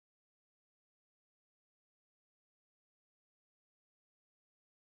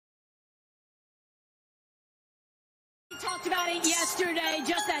talked about it yesterday,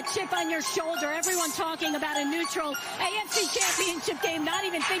 just that chip on your shoulder. Everyone talking about a neutral AFC Championship game, not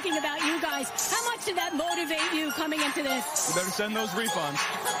even thinking about you guys. How much did that motivate you coming into this? You better send those refunds.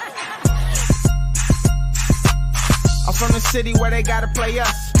 I'm from the city where they gotta play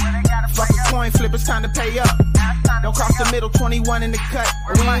us. Fuck a coin flip, it's time to pay up. Don't cross the middle, 21 in the cut.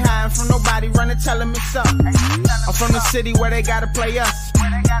 We ain't hiding from nobody, run and tell them it's up. I'm from the city where they gotta play us.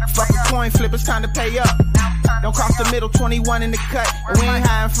 Fuck a coin flip, it's time to pay up. Don't cross the middle, 21 in the cut. We ain't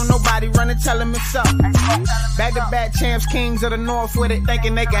hiding from nobody, run and tell them it's up. Back-to-back champs, kings of the north with it.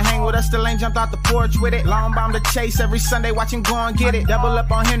 Thinking they can hang with us, still ain't jumped out the porch with it. Long bomb to chase every Sunday, watch him go and get it. Double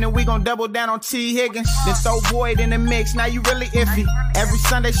up on him, then we gon' double down on T. Higgins. Then throw Boyd in the mix, now you really iffy. Every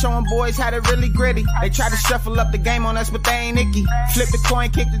Sunday showing boys how to really gritty. They try to shuffle up the game on us, but they ain't icky. Flip the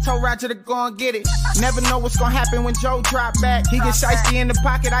coin, kick the toe right to the go and get it. Never know what's gonna happen when Joe drop back. He get shiesty in the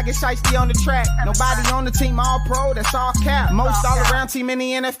pocket, I get shiesty on the track. Nobody on the team all pro, that's all cap. Most all around team in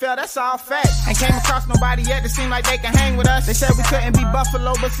the NFL, that's all fact. Ain't came across nobody yet that seem like they can hang with us. They said we couldn't be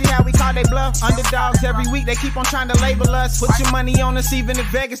Buffalo, but see how we call they bluff. Underdogs every week, they keep on trying to label us. Put your money on us, even if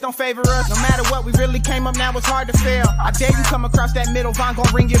Vegas don't favor us. No matter what, we really came up, now it's hard to fail. I dare you come across that middle, Von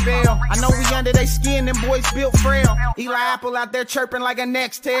gon' ring your bell. I know we under they skin, them boys built frail. Eli Apple out there chirping like a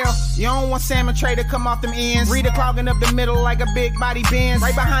next tail. You don't want Salmon Trey to come off them ends. Rita clogging up the middle like a big body Benz.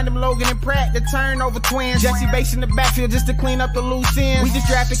 Right behind them Logan and Pratt, the turnover twins. Jesse Bates in the backfield just to clean up the loose ends. We just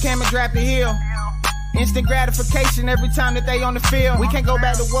drafted Cam and drafted Hill. Instant gratification every time that they on the field. We can't go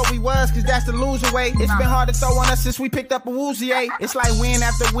back to what we was, cause that's the loser way. It's been hard to throw on us since we picked up a Woozier. It's like win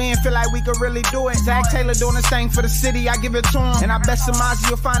after win, feel like we could really do it. Zach Taylor doing his thing for the city, I give it to him. And I bet Samaji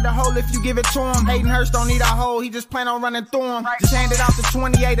will find a hole if you give it to him. Hayden Hurst don't need a hole, he just plan on running through him. Just hand it off to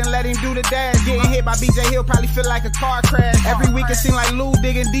 28 and let him do the dash. Getting hit by BJ Hill probably feel like a car crash. Every week it seem like Lou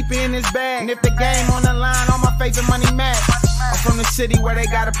digging deeper in his bag. And if the game on the line, all my favorite money match. I'm from the city where they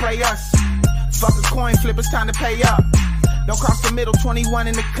gotta play us. Fuck a coin flip, it's time to pay up. Don't cross the middle, 21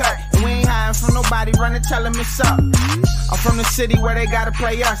 in the cut. And we ain't hiding from nobody, run and tell them it's up. I'm from the city where they gotta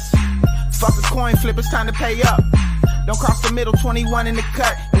play us. Fuck a coin flip, it's time to pay up. Don't cross the middle, 21 in the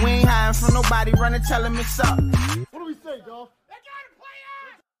cut. And we ain't hiding from nobody, run and tell them it's up. What do we say, Dolph? They gotta play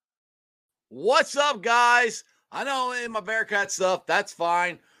us! What's up, guys? I know I'm in my Bearcat stuff, that's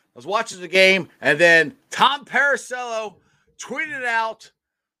fine. I was watching the game, and then Tom Paracello tweeted out,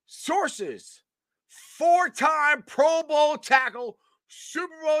 sources, 4-time Pro Bowl tackle,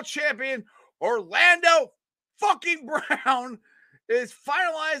 Super Bowl champion, Orlando fucking Brown is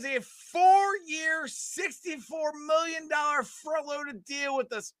finalizing a 4-year, $64 million front-loaded deal with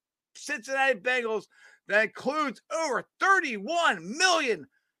the Cincinnati Bengals that includes over $31 million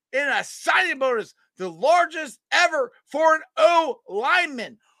in a signing bonus, the largest ever for an O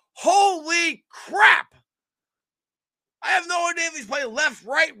lineman. Holy crap! I have no idea if he's playing left,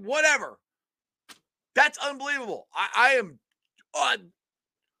 right, whatever. That's unbelievable. I am.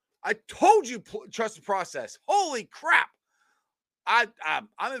 I told you, trust the process. Holy crap! I'm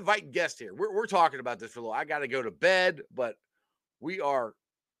inviting guests here. We're talking about this for a little. I got to go to bed, but we are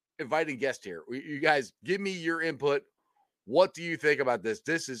inviting guests here. You guys, give me your input. What do you think about this?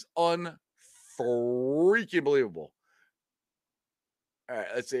 This is unfreaking believable. All right,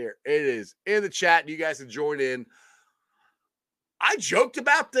 let's see here. It is in the chat. You guys can join in. I joked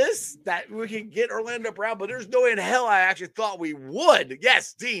about this, that we can get Orlando Brown, but there's no way in hell I actually thought we would.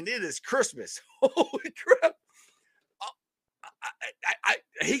 Yes, Dean, it is Christmas. Holy crap.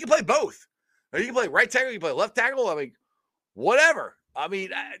 He can play both. He can play right tackle, he can play left tackle. I mean, whatever. I mean,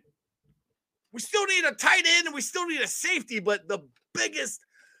 we still need a tight end and we still need a safety, but the biggest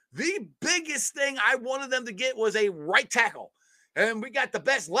thing I wanted them to get was a right tackle. And we got the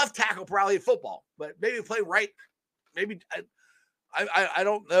best left tackle probably in football, but maybe play right. Maybe I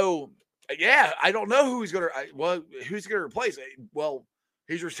don't know. Yeah, I don't know who he's going to. Who's going to replace? Well,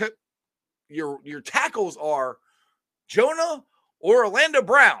 he's your tackles are Jonah or Orlando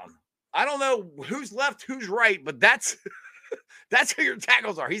Brown. I don't know who's left, who's right, but that's who your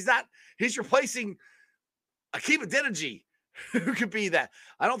tackles are. He's replacing Akeem Adeniji, who could be that.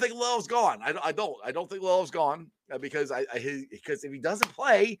 I don't think Love's gone. I don't think Love's gone because because if he doesn't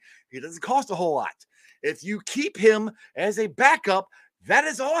play, he doesn't cost a whole lot. If you keep him as a backup, that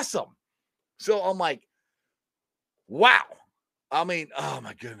is awesome. So I'm like, wow. I mean, oh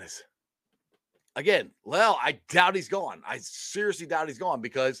my goodness. Again, well, I doubt he's gone. I seriously doubt he's gone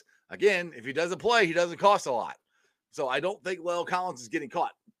because, again, if he doesn't play, he doesn't cost a lot. So I don't think La'el Collins is getting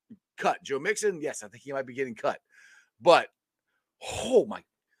cut. Joe Mixon, yes, I think he might be getting cut. But, oh my,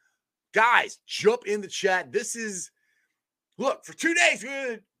 guys, jump in the chat. This is, look, for 2 days,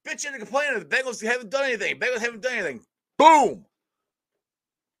 we're bitching and complaining. The Bengals haven't done anything. Boom.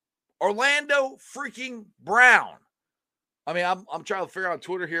 Orlando freaking Brown. I mean, I'm trying to figure out on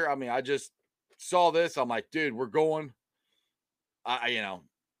Twitter here. I mean, I just saw this. I'm like, dude, we're going.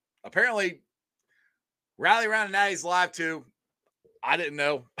 Apparently, Rally Around the Natty's live too. I didn't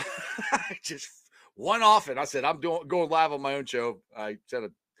know. I just went off it. I said, I'm going live on my own show. I sent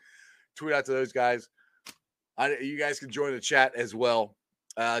a tweet out to those guys. You guys can join the chat as well.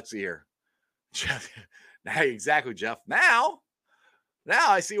 Let's see here. Jeff, now exactly, Jeff. Now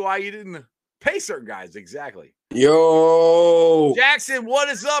I see why you didn't pay certain guys. Exactly. Yo, Jackson, what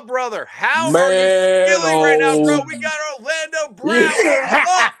is up, brother? How are you feeling right now, bro? We got Orlando Brown.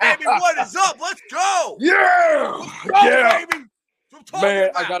 Up, baby. What is up? Let's go. Yeah. Let's go, baby. Man,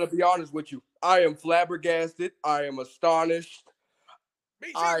 I got to be honest with you. I am flabbergasted. I am astonished. Me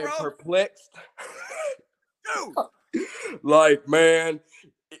too, I am bro. perplexed. Dude. Like, man,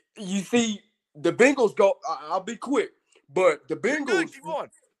 you see, the Bengals go, I'll be quick, but the Bengals, Keep going.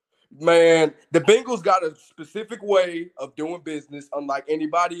 man, the Bengals got a specific way of doing business unlike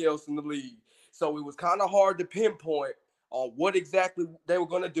anybody else in the league. So it was kind of hard to pinpoint on what exactly they were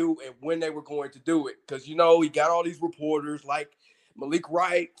going to do and when they were going to do it. Because, you know, he got all these reporters like Malik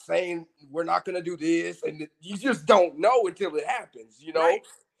Wright saying we're not going to do this. And you just don't know until it happens, you know. Right.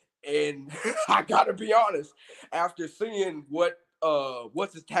 And I got to be honest, after seeing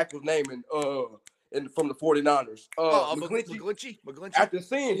what's his tackle's name from the 49ers. McGlinchey. After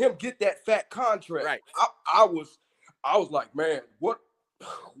seeing him get that fat contract, Right. I was like, man, what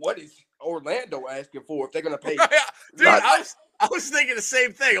is Orlando asking for if they're gonna pay? Dude, I was thinking the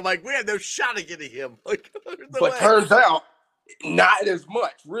same thing. I'm like, we had no shot of getting him. Like, but turns out not as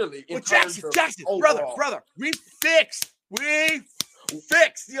much, really. Well, Jackson, brother, we fixed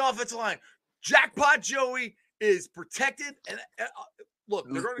the offensive line. Jackpot Joey is protected, and look,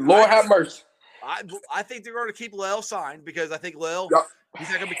 they're going to Lord have mercy. I think they're going to keep Lyle signed because I think Lyle, Yep. he's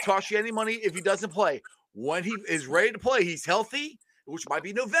not going to be costing you any money if he doesn't play. When he is ready to play, he's healthy, which might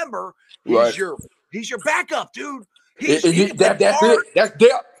be November. He's your backup, dude. That's it. That's depth. That's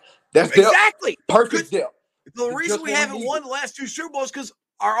depth. Exactly. Perfect depth. The reason we haven't won the last two Super Bowls is because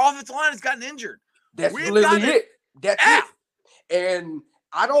our offensive line has gotten injured. That's literally it. That's it. And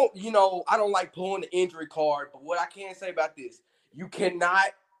I don't like pulling the injury card, but what I can say about this, you cannot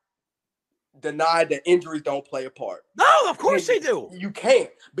deny that injuries don't play a part. No, of course they do. You can't,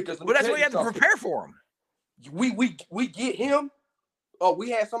 because but that's why you have to prepare for him. We get him. Oh, we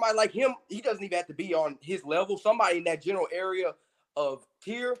had somebody like him. He doesn't even have to be on his level. Somebody in that general area of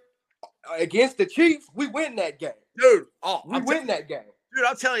tier against the Chiefs, we win that game, dude. We win that game, dude.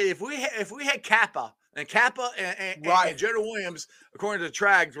 I'll tell you, if we had Kappa and Jonah Williams, according to the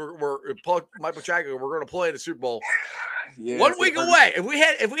Trags, Michael Trager, we're going to play in the Super Bowl. Yeah, 1 week away. If we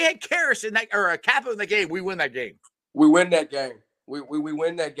had Karras in that or Kappa in the game, we win that game. We win that game. We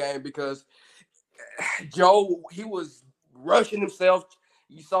win that game because Joe, he was rushing himself.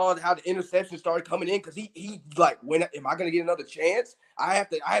 You saw how the interception started coming in because he like, when am I going to get another chance? I have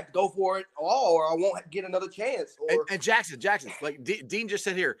to go for it all, or I won't get another chance. And Jackson, like Dean just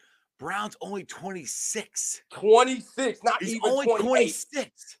said here, Brown's only 26. 26, not He's even only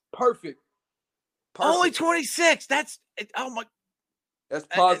 26. Perfect. Only 26. That's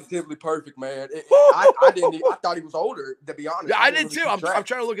positively perfect, man. I thought he was older, to be honest. Yeah, I did too. I'm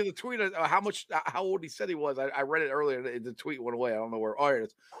trying to look at the tweet of how old he said he was. I read it earlier. The tweet went away. I don't know where. Oh, here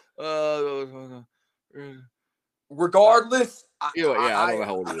it is. Regardless, I don't know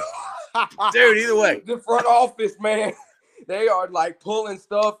how old he is. Dude, either way. The front office, man, they are like pulling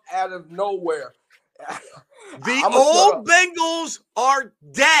stuff out of nowhere. The old Bengals are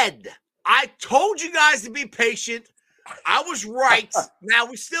dead. I told you guys to be patient. I was right. Now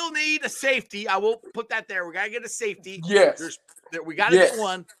we still need a safety. I will put that there. We got to get a safety. Yes. We got to get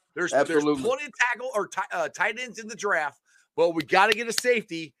one. There's plenty of tackle or tight ends in the draft, but we got to get a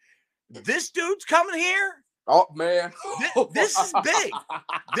safety. This dude's coming here. Oh, man. This is big.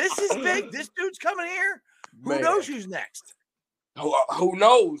 This is big. This dude's coming here. Who knows who's next? Who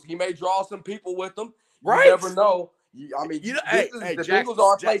knows? He may draw some people with him. Right. You never know. I mean, the Bengals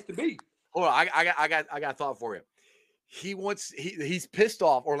are a place to be. Hold on. I got a thought for you. He's pissed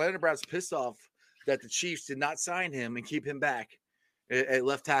off. Orlando Brown's pissed off that the Chiefs did not sign him and keep him back at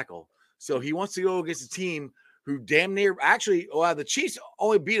left tackle. So he wants to go against a team who damn near the Chiefs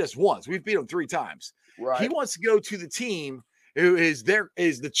only beat us once. We've beat them 3 times. Right. He wants to go to the team who is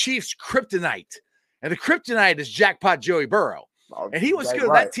the Chiefs' kryptonite. And the kryptonite is Jackpot Joey Burrow. And he wants to go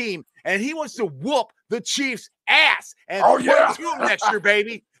to that team, and he wants to whoop the Chiefs' ass and put it to them next year,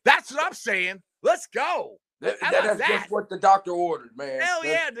 baby. That's what I'm saying. Let's go. That's just what the doctor ordered, man. Hell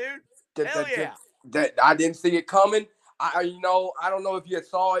yeah, dude. Hell yeah. That I didn't see it coming. I don't know if you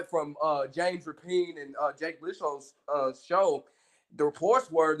saw it from James Rapine and Jake Blisshow's show. The reports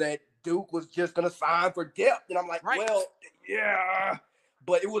were that Duke was just going to sign for depth. And I'm like, well, yeah.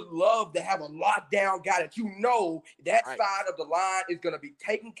 But it would love to have a lockdown guy that that side of the line is going to be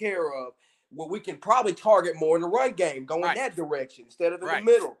taken care of, where we can probably target more in the run game, going that direction instead of in the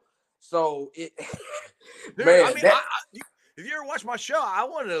middle. So, Dude, man, if you ever watch my show, I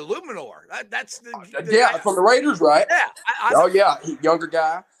wanted a Luminor. That's from the Raiders, right? Yeah. Younger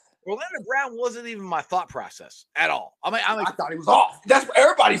guy. Orlando Brown wasn't even my thought process at all. I thought he was off. That's what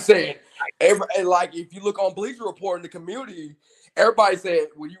everybody said. Like, if you look on Bleacher Report in the community, everybody said,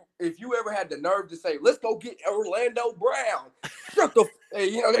 if you ever had the nerve to say, let's go get Orlando Brown,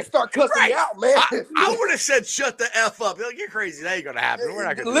 they start cussing me out, man. I would have said, shut the F up. You're like, you're crazy. That ain't going to happen. We're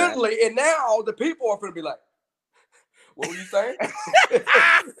not going to literally. And now the people are going to be like, what were you saying?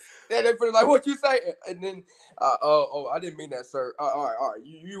 And they're like, what you say? And then, I didn't mean that, sir. All right.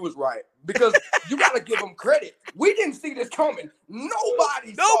 You was right. Because you got to give them credit. We didn't see this coming.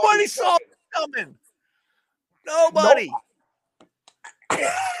 Nobody saw it coming. Nobody.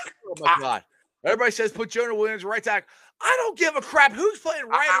 Oh, my God. Everybody says put Jonah Williams right tackle. I don't give a crap who's playing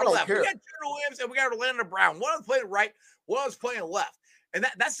right or left. We got Jonah Williams and we got Orlando Brown. One of them playing right, one of them's playing left. And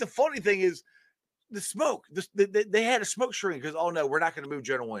that's the funny thing is, the smoke. They had a smoke screen because, oh no, we're not going to move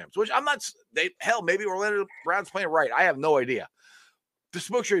Jonah Williams. Which I'm not. Maybe Orlando Brown's playing right. I have no idea. The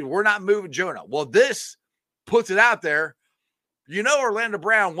smoke screen. We're not moving Jonah. Well, this puts it out there. Orlando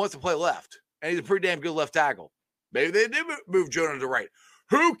Brown wants to play left, and he's a pretty damn good left tackle. Maybe they did move Jonah to right.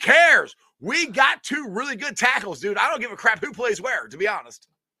 Who cares? We got two really good tackles, dude. I don't give a crap who plays where. To be honest.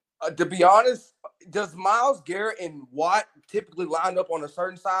 Does Myles Garrett and Watt typically line up on a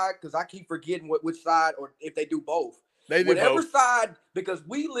certain side? Because I keep forgetting which side, or if they do both. They do whatever both. Side, because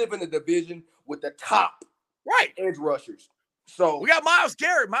we live in a division with the top edge rushers. So we got Myles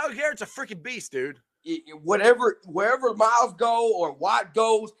Garrett. Myles Garrett's a freaking beast, dude. Wherever Myles go or Watt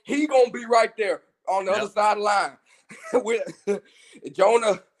goes, he gonna be right there on the other side of the line. With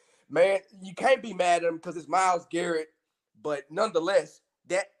Jonah, man, you can't be mad at him because it's Myles Garrett, but nonetheless,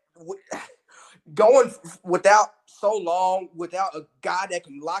 that. Going without a guy that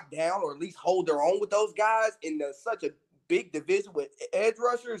can lock down or at least hold their own with those guys in such a big division with edge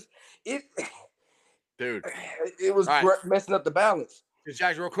rushers, it was messing up the balance.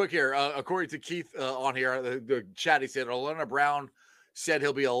 Jack, real quick here, according to Keith on here, the chat, he said Orlando Brown said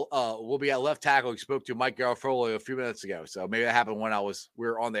will be at left tackle. He spoke to Mike Garofolo a few minutes ago, so maybe that happened when we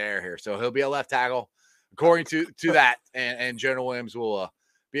were on the air here. So he'll be a left tackle, according to that, and Jonah Williams will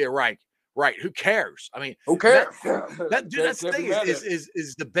be at right. Right. Who cares? I mean, who cares? That's the thing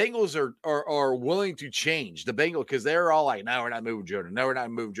is the Bengals are willing to change the Bengals because they're all like, no, we're not moving Jonah. No, we're not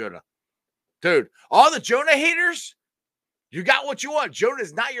moving Jonah. Dude, all the Jonah haters, you got what you want. Jonah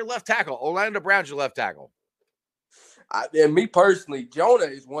is not your left tackle. Orlando Brown's your left tackle. And me personally, Jonah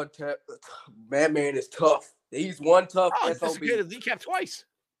is one tough. Man is tough. He's one tough SOB. That's good. He kept twice.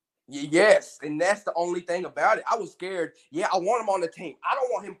 Yes, and that's the only thing about it. I was scared. Yeah, I want him on the team. I don't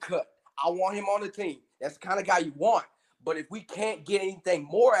want him cut. I want him on the team. That's the kind of guy you want. But if we can't get anything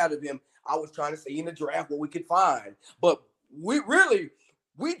more out of him, I was trying to see in the draft what we could find. But we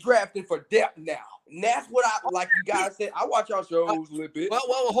drafting for depth now. And that's what like you guys said. I watch our shows a little bit. Well,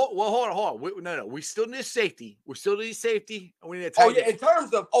 hold on. No. We still need safety. We need a tight end. In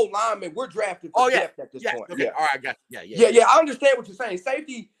terms of linemen, we're drafting for depth at this point. Okay. Yeah. All right, I got you. Yeah. I understand what you're saying.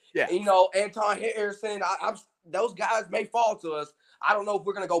 Safety, Anton Harrison, those guys may fall to us. I don't know if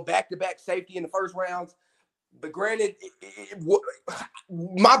we're going to go back-to-back safety in the first rounds. But granted,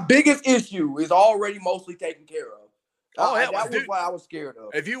 my biggest issue is already mostly taken care of. That was what I was scared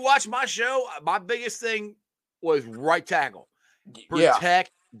of. If you watch my show, my biggest thing was right tackle.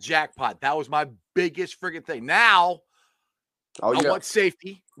 Protect jackpot. That was my biggest freaking thing. Now, I want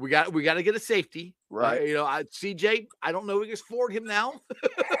safety. We got to get a safety. Right. CJ, I don't know if we can afford him now.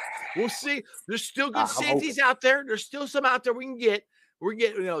 We'll see. There's still good safeties out there. There's still some out there we can get. We're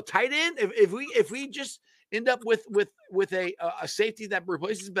getting tight end. If we just end up with a safety that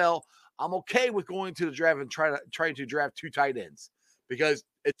replaces Bell, I'm okay with going to the draft and trying to draft two tight ends because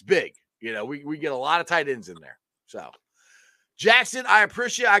it's big. We get a lot of tight ends in there. So Jackson, I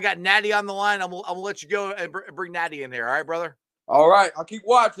appreciate it. I got Natty on the line. I'm gonna let you go and bring Natty in here. All right, brother. All right, I'll keep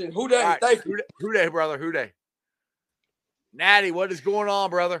watching. Who day? Right. Thank you. Who day, brother? Who day? Natty, what is going on,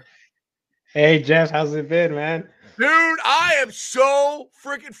 brother? Hey, Jeff, how's it been, man? Dude, I am so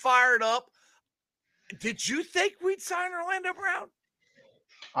freaking fired up. Did you think we'd sign Orlando Brown?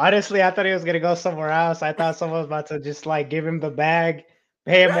 Honestly, I thought he was going to go somewhere else. I thought someone was about to just give him the bag,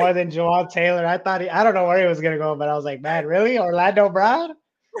 pay him Right. more than Jawan Taylor. I don't know where he was gonna go, but I was like, man, really? Orlando Brown?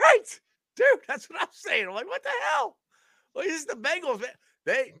 Right. Dude, that's what I'm saying. I'm like, what the hell? Well, this is the Bengals,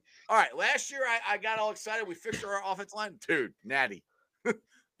 man. All right. Last year, I got all excited. We fixed our offensive line. Dude, natty.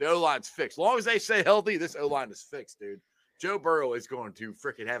 The O-line's fixed. As long as they stay healthy, this O-line is fixed, dude. Joe Burrow is going to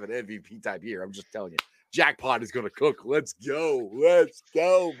freaking have an MVP type year. I'm just telling you. Jackpot is going to cook. Let's go. Let's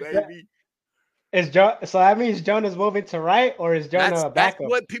go, baby. So that means Jonah's moving to right, or is Jonah a That's backup?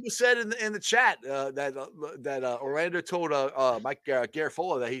 what people said in the chat that Orlando told Mike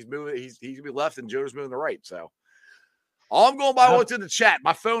Garafolo that he's moving. He's gonna be left and Jonah's moving to right. So all I'm going by what's in the chat.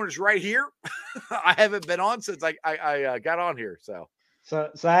 My phone is right here. I haven't been on since I got on here. So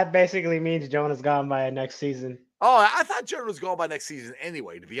that basically means Jonah's gone by next season. Oh, I thought Jonah was gone by next season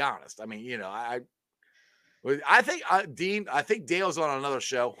anyway. To be honest, I mean, I think Dean. I think Dale's on another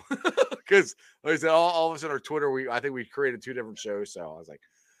show because like I said, all of us on our Twitter. I think we created 2 different shows. So I was like,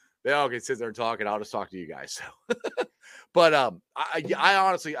 they all can sit there and talk, and I'll just talk to you guys. So, but I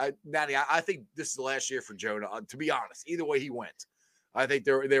honestly, Natty, I think this is the last year for Jonah. To be honest, either way he went, I think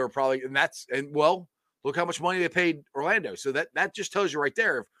they were probably, well, look how much money they paid Orlando. So that just tells you right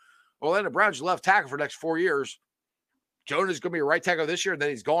there, if Orlando Brown's left tackle for the next 4 years, Jonah's going to be a right tackle this year, and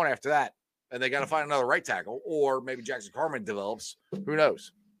then he's gone after that. And they got to find another right tackle, or maybe Jackson Carman develops. Who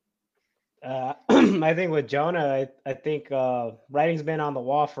knows? I think with Jonah, I think writing's been on the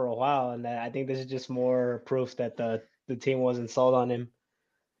wall for a while, and I think this is just more proof that the team wasn't sold on him.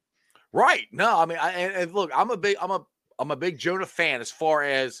 Right. No, I mean, and look, I'm a big Jonah fan. As far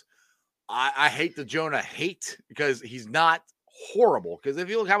as I hate the Jonah hate because he's not horrible. Because if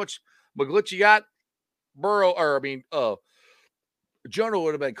you look how much McGlinchey got, Jonah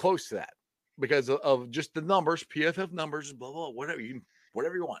would have been close to that. Because of just the numbers, PFF numbers, blah, blah, whatever you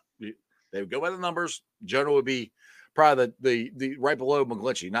want. They would go by the numbers. Jonah would be probably the right below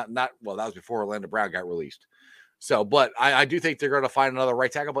McGlinchey. Not well, that was before Orlando Brown got released. So, but I do think they're going to find another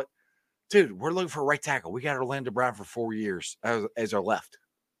right tackle. But, dude, we're looking for a right tackle. We got Orlando Brown for 4 years as our left.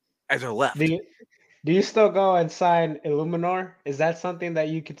 Do you still go and sign Illuminor? Is that something that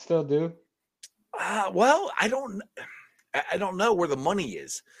you could still do? Well, I don't know where the money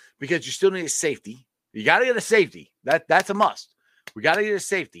is because you still need a safety. You got to get a safety. That's a must. We got to get a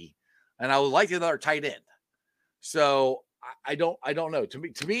safety, and I would like another tight end. So I don't know.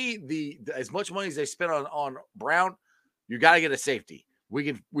 To me, the as much money as they spent on Brown, you got to get a safety. We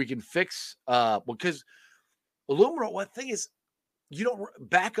can fix because Illuminor. One thing is, you don't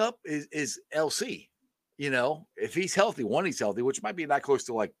back up is LC. If he's healthy, he's healthy, which might be not close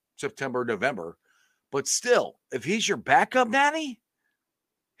to like September, November. But still, if he's your backup, Natty,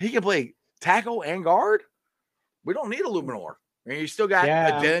 he can play tackle and guard. We don't need Illuminor. I mean, you still got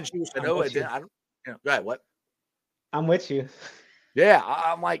Adeniji, which I know. Go ahead. What? I'm with you. Yeah,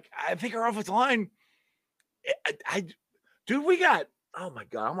 I'm like, I think our offensive line. Dude, we got. Oh my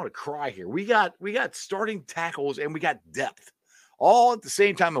God, I'm gonna cry here. We got starting tackles and we got depth, all at the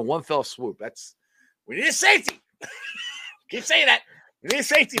same time in one fell swoop. We need a safety. Keep saying that. We need a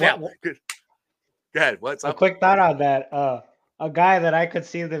safety now. Good. Go ahead. What's up? A quick thought on that. A guy that I could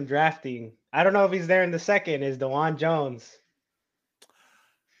see them drafting. I don't know if he's there in the second. Is Dawand Jones?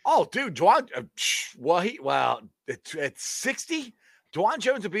 Oh, dude, Dawand. At 60, Dawand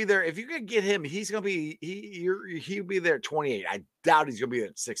Jones will be there. If you can get him, he's gonna be he'll be there at 28. I doubt he's gonna be there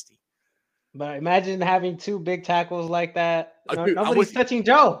at 60. But imagine having 2 big tackles like that. Dude, nobody's touching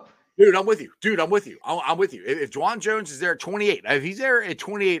Joe. Dude, I'm with you. I'm with you. If Dawand Jones is there at 28, if he's there at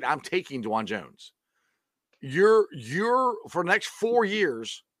 28, I'm taking Dawand Jones. You're for the next 4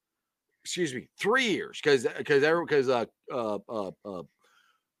 years, 3 years, because Ted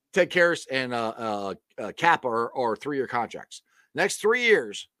Karras and Kappa are 3-year contracts. Next 3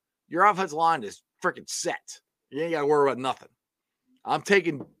 years, your offensive line is freaking set. You ain't got to worry about nothing. I'm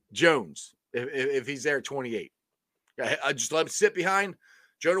taking Jones if he's there at 28. I just let him sit behind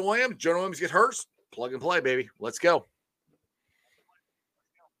Jonah Williams. Jonah Williams get hurt. Plug and play, baby. Let's go.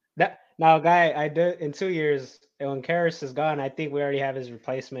 Now, guy, I did in 2 years. When Karras is gone, I think we already have his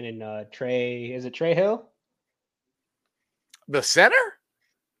replacement in Trey. Is it Trey Hill? The center?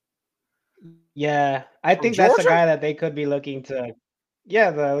 Yeah, I think that's a guy that they could be looking to. Yeah,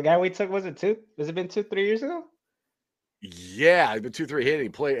 the guy we took, was it 2? Has it been 2-3 years ago? Yeah, it's been 2-3 hit. He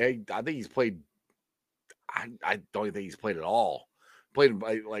played. I think he's played. I don't think he's played at all. Played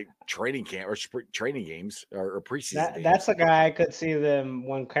in like training camp or training games or preseason. That's a guy I could see them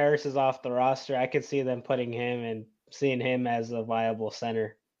when Karras is off the roster. I could see them putting him and seeing him as a viable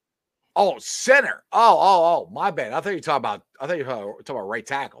center. Oh, center. Oh, my bad. I thought you were talking about right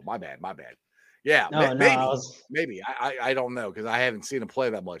tackle. My bad. Yeah, No, maybe. I was. Maybe. I don't know because I haven't seen him play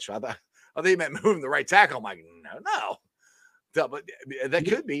that much. I think he meant moving the right tackle. I'm like, no. But that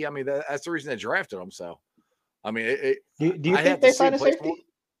could be. I mean, that's the reason they drafted him. So, I mean, Do you I have think to they see him sign a play safety? more.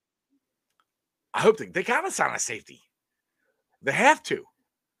 I hope they got to sign a safety. They have to.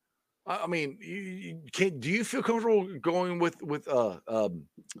 I mean, you can't. Do you feel comfortable going with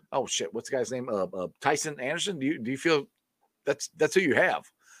oh shit, what's the guy's name? Tyson Anderson. Do you feel that's who you have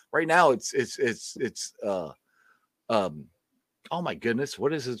right now? It's oh my goodness,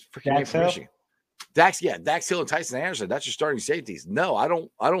 what is his freaking name Dax from Hill? Michigan? Dax Hill and Tyson Anderson. That's your starting safeties. No, I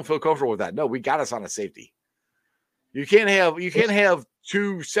don't feel comfortable with that. No, we got us on a safety. You can't have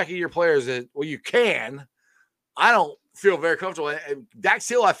 2 second-year players that you can. I don't feel very comfortable. And Dax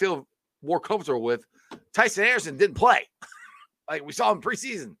Hill, I feel more comfortable with. Tyson Anderson didn't play. Like we saw him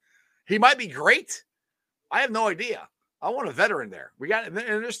preseason. He might be great. I have no idea. I want a veteran there. We got, and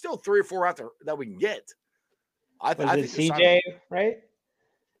there's still 3 or 4 out there that we can get. I think CJ, right?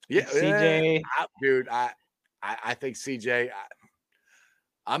 Yeah, CJ. Dude, I think CJ.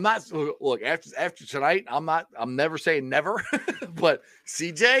 I'm not look after tonight. I'm never saying never, but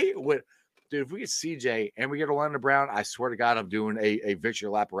CJ would. Dude, if we get CJ and we get Orlando Brown, I swear to God, I'm doing a victory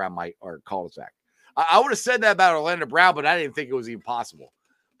lap around our cul-de-sac. I would have said that about Orlando Brown, but I didn't think it was even possible.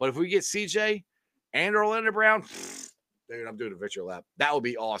 But if we get CJ and Orlando Brown, dude, I'm doing a victory lap. That would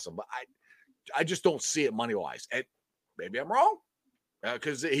be awesome. But I just don't see it money-wise. And maybe I'm wrong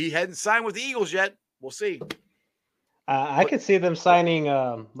because he hadn't signed with the Eagles yet. We'll see. I could see them signing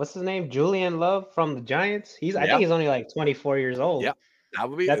what's his name? Julian Love from the Giants. I think he's only like 24 years old. Yeah.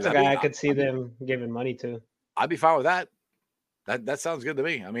 That's a guy I could see them giving money to. I'd be fine with that. That sounds good to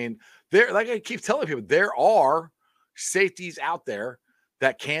me. I mean, like I keep telling people, there are safeties out there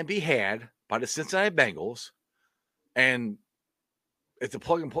that can be had by the Cincinnati Bengals, and it's a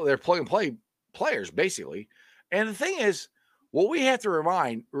plug and play. They're plug and play players basically. And the thing is, what we have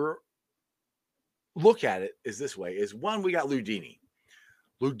to look at it is this way: is one, we got Ludini.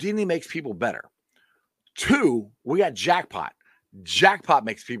 Ludini makes people better. 2, we got Jackpot. Jackpot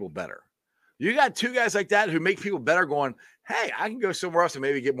makes people better. You got 2 guys like that who make people better going, hey, I can go somewhere else and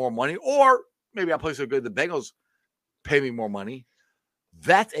maybe get more money, or maybe I play so good the Bengals pay me more money.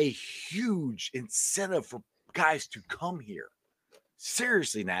 That's a huge incentive for guys to come here.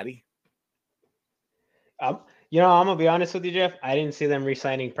 Seriously, Natty. I'm going to be honest with you, Jeff. I didn't see them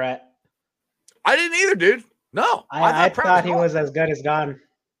re-signing Pratt. I didn't either, dude. No. I thought he was as good as gone.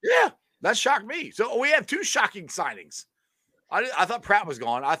 Yeah, that shocked me. So we have 2 shocking signings. I thought Pratt was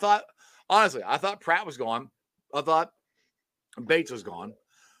gone. I thought Pratt was gone. I thought Bates was gone.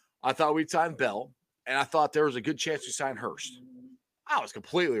 I thought we'd sign Bell. And I thought there was a good chance we signed Hurst. I was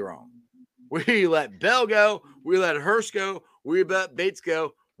completely wrong. We let Bell go. We let Hurst go. We let Bates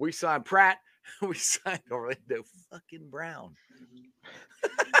go. We signed Pratt. We signed Orlando fucking Brown.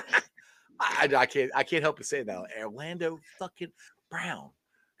 I can't help but say that. Orlando fucking Brown.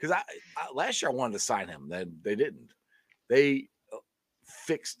 Because I last year I wanted to sign him. Then they didn't. They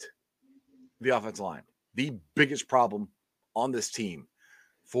fixed the offensive line. The biggest problem on this team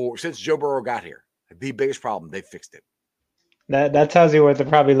since Joe Burrow got here. The biggest problem, they fixed it. That tells you what they're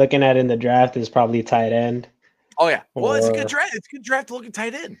probably looking at in the draft is probably tight end. Oh yeah. Well, it's a good draft. It's a good draft to look at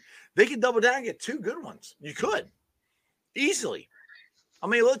tight end. They can double down and get 2 good ones. You could easily. I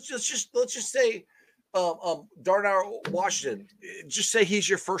mean, let's just say Darnell Washington. Just say he's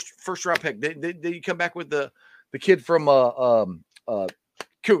your first round pick. Then you come back with the kid from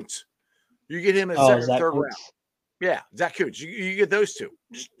Kuntz. You get him in second, third round. Yeah, Zach Kuntz. You get those 2.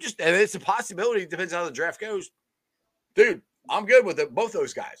 Just and it's a possibility. It depends on how the draft goes. Dude, I'm good with it. Both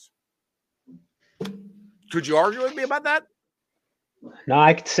those guys. Could you argue with me about that? No,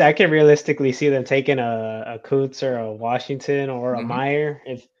 I can realistically see them taking a Kuntz or a Washington or a Meyer.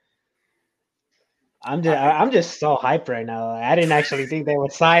 If I'm just so hyped right now. I didn't actually think they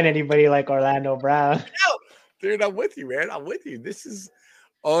would sign anybody like Orlando Brown. No, dude, I'm with you, man. I'm with you. This is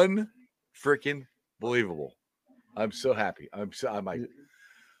unfreaking believable. I'm so happy. I'm like,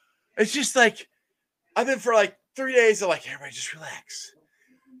 it's just like I've been for like 3 days. I'm like, everybody just relax.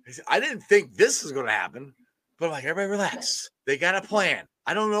 I didn't think this was going to happen, but I'm like, everybody relax. They got a plan.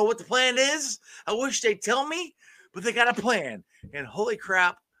 I don't know what the plan is. I wish they'd tell me, but they got a plan. And holy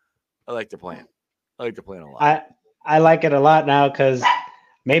crap, I like the plan. I like the plan a lot. I like it a lot now because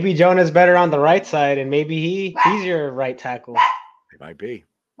maybe Jonah's better on the right side, and maybe he's your right tackle. It might be.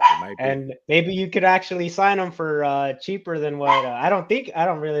 And maybe you could actually sign him for cheaper than what I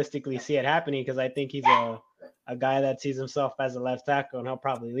don't realistically see it happening because I think he's a guy that sees himself as a left tackle and he'll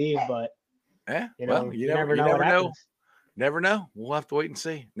probably leave. But you never know. what happens. Never know. We'll have to wait and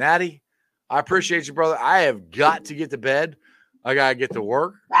see. Natty, I appreciate you, brother. I have got to get to bed. I got to get to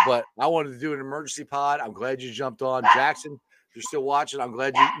work, but I wanted to do an emergency pod. I'm glad you jumped on. Jackson, if you're still watching, I'm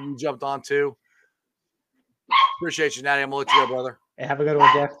glad you jumped on too. Appreciate you, Natty. I'm going to let you go, brother. Hey, have a good one,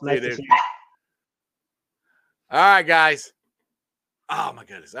 Jeff. Nice to see you. All right, guys. Oh, my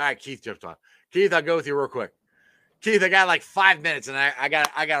goodness. All right, Keith jumped on. Keith, I'll go with you real quick. Keith, I got like 5 minutes, and I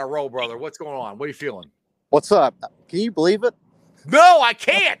got to roll, brother. What's going on? What are you feeling? What's up? Can you believe it? No, I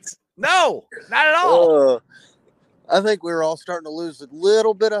can't. No, not at all. I think we were all starting to lose a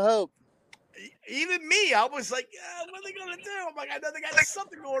little bit of hope. Even me, I was like, what are they going to do? I'm like, I know they got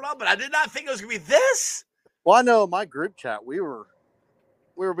something going on, but I did not think it was going to be this. Well, I know in my group chat, we were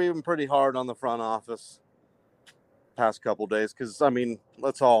being pretty hard on the front office past couple days because, I mean,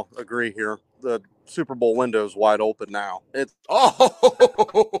 let's all agree here. The Super Bowl window is wide open now. It's yes,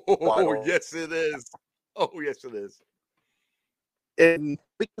 it is. Oh, yes, it is. And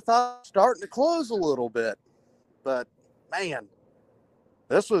we thought starting to close a little bit, but man,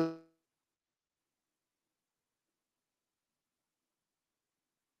 this was.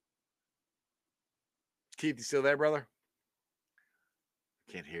 Keith, you still there, brother?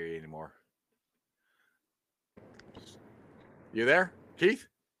 Can't hear you anymore. You there, Keith?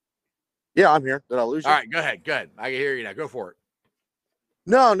 Yeah, I'm here. Did I lose you? All right, go ahead. I can hear you now. Go for it.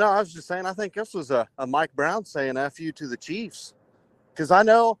 No, I was just saying, I think this was a Mike Brown saying F you to the Chiefs. Because I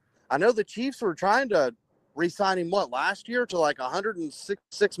know the Chiefs were trying to re-sign him, last year to like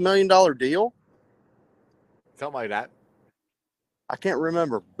 $106 million deal? Something like that. I can't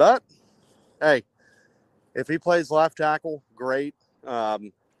remember. But, hey, if he plays left tackle, great.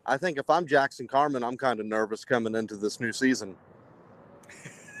 I think if I'm Jackson Carman, I'm kind of nervous coming into this new season.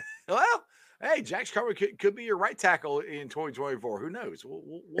 Well, hey, Jackson Carman could be your right tackle in 2024. Who knows?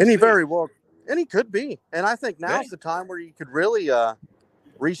 We'll and he see. very well, and he could be. And I think now's the time where you could really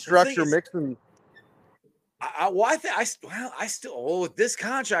restructure Mixon. I still with this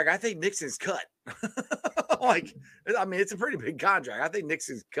contract, I think Nixon's cut. It's a pretty big contract. I think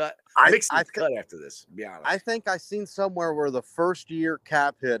Nixon's cut. Nixon's cut after this. To be honest, I think I seen somewhere where the first year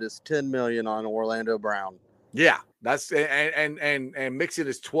cap hit is $10 million on Orlando Brown. Yeah, that's and Mixon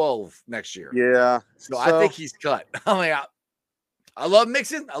is 12 next year. Yeah, so I think he's cut. I love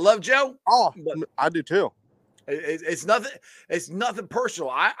Mixon. I love Joe. Oh, I do too. It's nothing. It's nothing personal.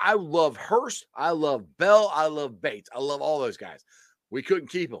 I love Hurst. I love Bell. I love Bates. I love all those guys. We couldn't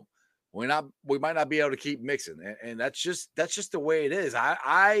keep them. We might not be able to keep Mixon, and that's just the way it is.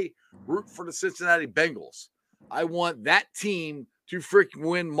 I root for the Cincinnati Bengals. I want that team to freaking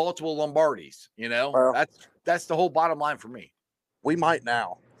win multiple Lombardis. You know, well, that's the whole bottom line for me. We might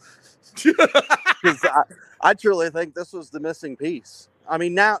now, because I truly think this was the missing piece. Of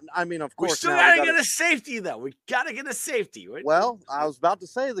course, we still gotta get a safety, though. We gotta get a safety. Right? Well, I was about to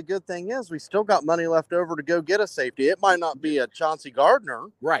say the good thing is we still got money left over to go get a safety. It might not be a Chauncey Gardner,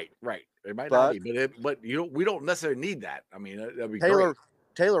 right? It might not be, but we don't necessarily need that. I mean, that'd be great.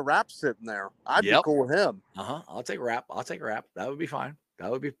 Taylor Rapp's sitting there. I'd be cool with him. I'll take Rapp. That would be fine. That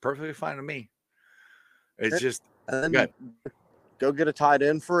would be perfectly fine to me. It's just go get a tight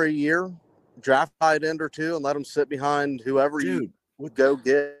end for a year, draft tight end or two, and let them sit behind whoever you go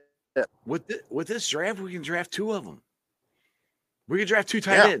get. With this draft, we can draft two of them. We could draft two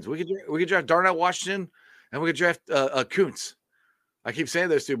tight ends. We could draft Darnell Washington, and we could draft Kuntz. I keep saying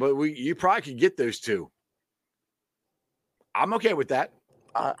those two, but you probably could get those two. I'm okay with that.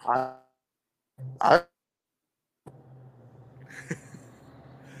 I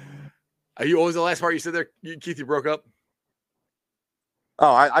What was the last part you said there, Keith? You broke up.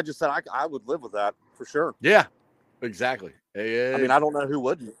 Oh, I just said I would live with that for sure. Yeah, exactly. I mean, I don't know who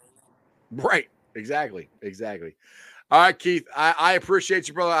wouldn't. Right. Exactly. All right, Keith. I appreciate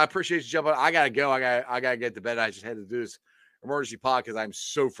you, brother. I appreciate you jumping. I gotta go. I gotta get to bed. I just had to do this emergency pod because I'm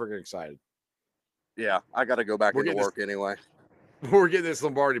so freaking excited. Yeah, I gotta go back into work anyway. We're getting this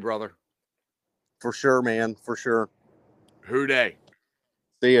Lombardi, brother. For sure, man. For sure. Hooday.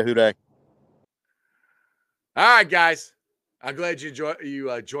 See ya, Hooday. All right, guys. I'm glad you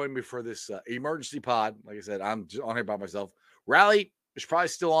joined me for this emergency pod. Like I said, I'm on here by myself. Rally is probably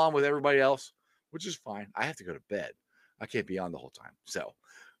still on with everybody else, which is fine. I have to go to bed. I can't be on the whole time. So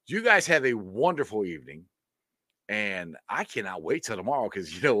you guys have a wonderful evening. And I cannot wait till tomorrow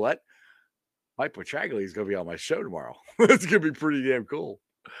because you know what? Mike Petraglia is going to be on my show tomorrow. It's going to be pretty damn cool.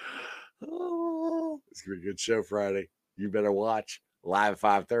 Oh, it's going to be a good show Friday. You better watch. live at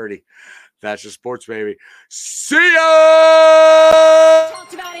 5:30. That's your sports, baby. See ya!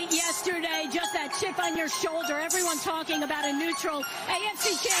 Talked about it yesterday, just that chip on your shoulder. Everyone talking about a neutral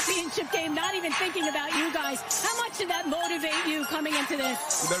AFC Championship game, not even thinking about you guys. How much did that motivate you coming into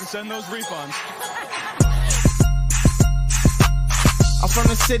this? You better send those refunds. I'm from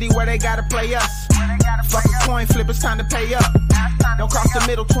the city where they gotta play us. Fuck a coin flip, it's time to pay up. Don't cross the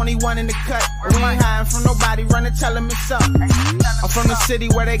middle, 21 in the cut. We ain't hiding from nobody, run and tell them it's up. I'm from the city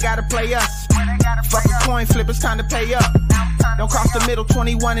where they gotta play us. Fuck a coin flip, it's time to pay up. Don't cross the middle,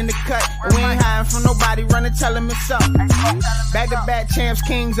 21 in the cut. We ain't hiding from nobody, run and tell them it's up. Back-to-back champs,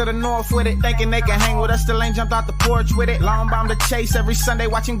 kings of the north with it. Thinking they can hang with us, still ain't jumped out the porch with it. Long bomb to chase every Sunday,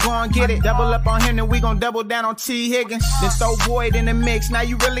 watch him go and get it. Double up on him, then we gon' double down on T. Higgins. Then throw Boyd in the mix, now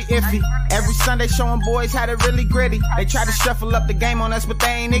you really iffy. Every Sunday showing boys how to really gritty. They try to shuffle up the game on us, but they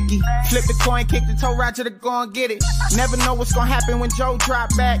ain't icky. Flip the coin, kick the toe Roger to go and get it. Never know what's gonna happen when Joe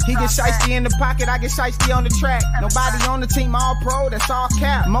drop back. He get shiesty in the pocket, I get shiesty on the track. Nobody on the team all pro, that's all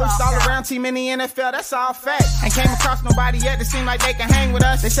cap. Most all around team in the NFL, that's all fact. Ain't came across nobody yet that seem like they can hang with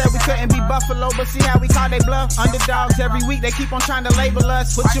us. They said we couldn't be Buffalo, but see how we call they bluff. Underdogs every week, they keep on trying to label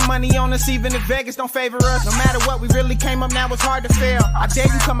us. Put your money on us, even if Vegas don't favor us. No matter what, we really came up, now it's hard to fail. I dare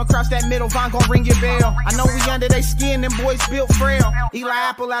you come across that middle, Von gon' ring your bell. I know we under they skin, them boys built frail. Eli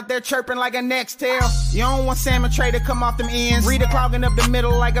Apple out there chirping like a next tail. You don't want Sam and Trey to come off them ends. Rita clogging up the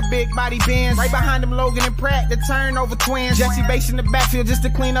middle like a big body Benz. Right behind them Logan and Pratt, the turnover twins. Jesse Bates in the backfield just to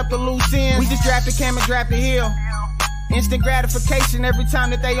clean up the loose ends. We just drafted Cam and drafted Hill. Instant gratification every time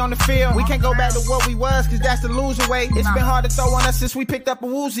that they on the field. We can't go back to what we was, cause that's the loser way. It's been hard to throw on us since we picked up a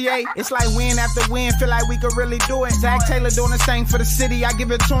Woozy. It's like win after win, feel like we could really do it. Zach Taylor doing the same for the city, I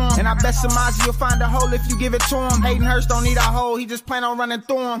give it to him. And I bet Samazi will find a hole if you give it to him. Hayden Hurst don't need a hole, he just plan on running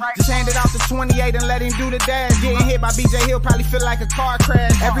through him. Just hand it off to 28 and let him do the dash. Getting hit by BJ Hill probably feel like a car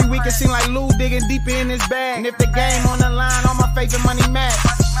crash. Every week it seem like Lou digging deeper in his bag. And if the game on the line, all my favorite money match.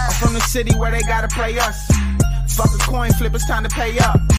 I'm from the city where they gotta play us. Fuck a coin flip, it's time to pay up.